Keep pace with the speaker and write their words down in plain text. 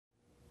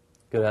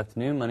Good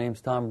afternoon. My name is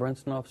Tom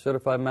Brinsonoff,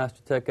 Certified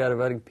Master Tech out of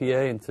Reading, PA,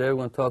 and today we're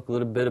going to talk a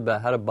little bit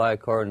about how to buy a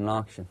car at an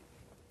auction.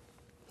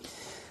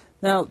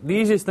 Now, the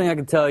easiest thing I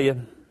can tell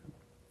you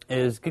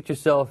is get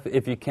yourself,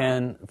 if you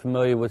can,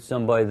 familiar with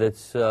somebody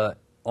that's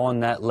on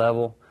that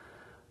level.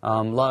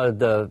 A lot of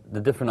the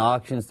different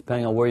auctions,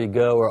 depending on where you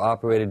go, are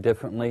operated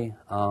differently.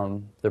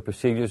 The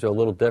procedures are a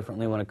little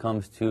differently when it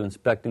comes to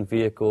inspecting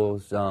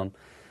vehicles.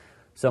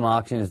 Some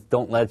auctions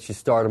don't let you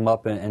start them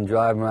up and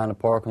drive them around the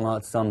parking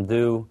lot. Some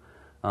do.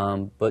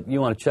 But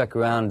you want to check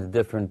around the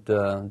different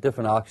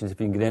auctions if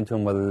you can get into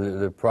them, whether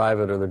they're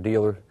private or they're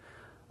dealer,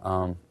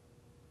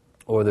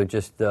 or they're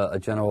just a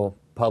general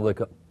public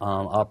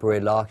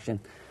operated auction.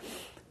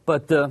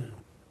 But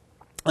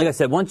like I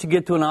said, once you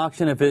get to an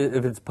auction, if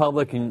it's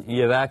public and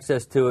you have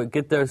access to it,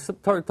 get there,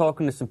 start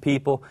talking to some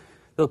people.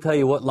 They'll tell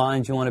you what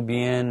lines you want to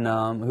be in,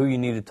 who you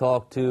need to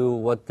talk to,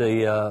 what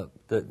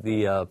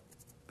the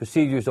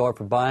procedures are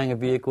for buying a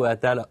vehicle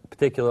at that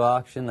particular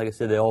auction. Like I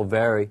said, they all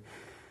vary.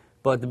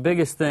 But the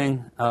biggest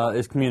thing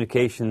is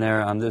communication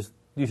there. There's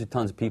usually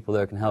tons of people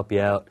there that can help you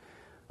out.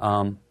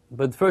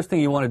 But the first thing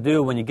you want to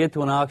do when you get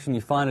to an auction,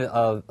 you find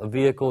a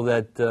vehicle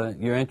that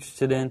you're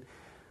interested in,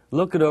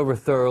 look it over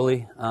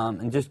thoroughly,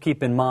 and just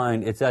keep in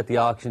mind it's at the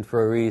auction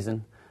for a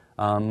reason.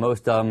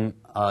 Most of them,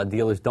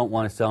 dealers don't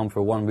want to sell them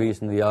for one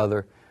reason or the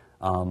other,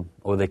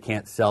 or they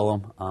can't sell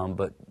them,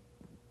 but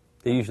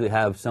they usually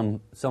have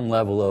some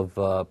level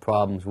of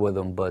problems with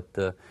them.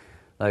 But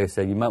like I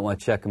said, you might want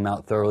to check them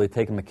out thoroughly.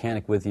 Take a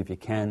mechanic with you if you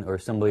can, or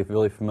somebody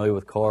really familiar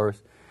with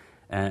cars,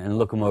 and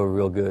look them over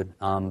real good.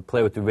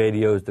 Play with the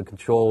radios, the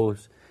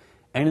controls,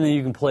 anything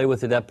you can play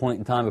with at that point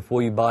in time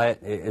before you buy it.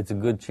 It's a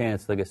good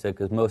chance, like I said,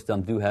 because most of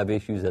them do have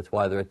issues. That's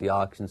why they're at the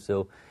auction.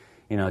 So,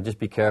 just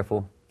be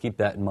careful. Keep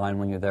that in mind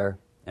when you're there,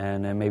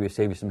 and maybe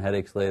save you some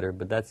headaches later.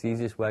 But that's the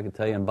easiest way I can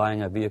tell you on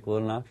buying a vehicle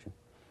at an auction.